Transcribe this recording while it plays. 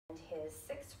His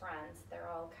 6 friends, they're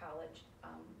all college,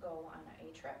 go on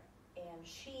a trip, and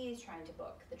she's trying to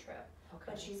book the trip,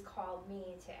 but she's called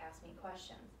me to ask me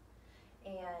questions.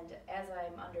 And as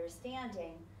I'm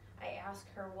understanding, I ask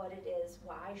her what it is,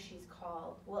 why she's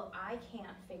called. Well, I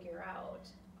can't figure out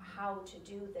how to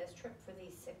do this trip for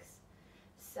these 6.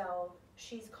 So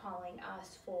she's calling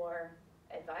us for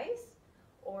advice,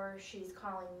 or she's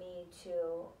calling me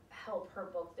to help her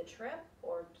book the trip,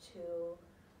 or to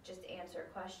just answer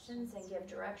questions and give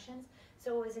directions.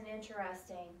 So it was an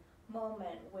interesting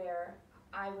moment where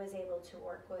I was able to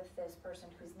work with this person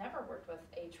who's never worked with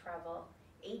a travel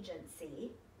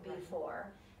agency before,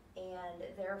 and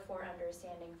therefore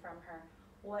understanding from her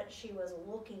what she was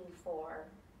looking for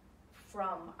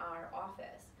from our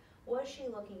office. Was she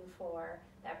looking for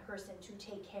that person to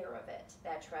take care of it,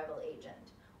 that travel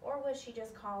agent? Or was she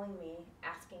just calling me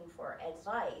asking for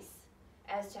advice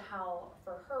as to how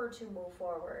for her to move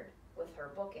forward with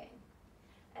her booking?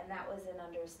 And that was an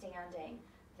understanding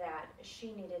that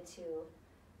she needed to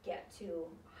get to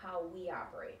how we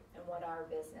operate and what our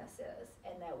business is,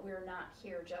 and that we're not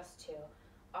here just to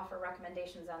offer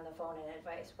recommendations on the phone and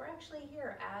advice. We're actually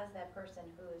here as that person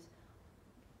who's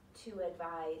to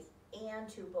advise and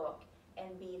to book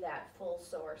and be that full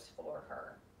source for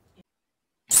her.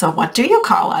 So what do you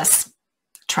call us?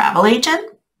 Travel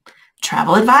agent?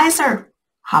 Travel advisor?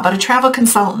 How about a travel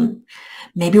consultant?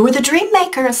 Maybe we're the dream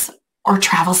makers or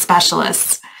travel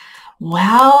specialists.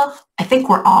 Well, I think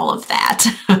we're all of that.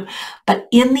 But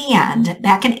in the end,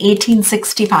 back in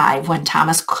 1865, when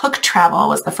Thomas Cook Travel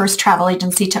was the first travel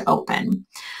agency to open,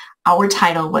 our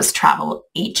title was travel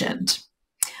agent.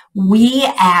 We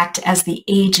act as the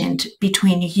agent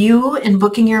between you in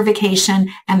booking your vacation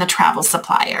and the travel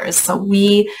suppliers. So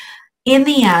in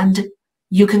the end,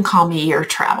 you can call me your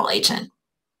travel agent.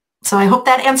 So I hope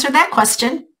that answered that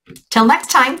question. Till next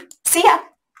time, see ya.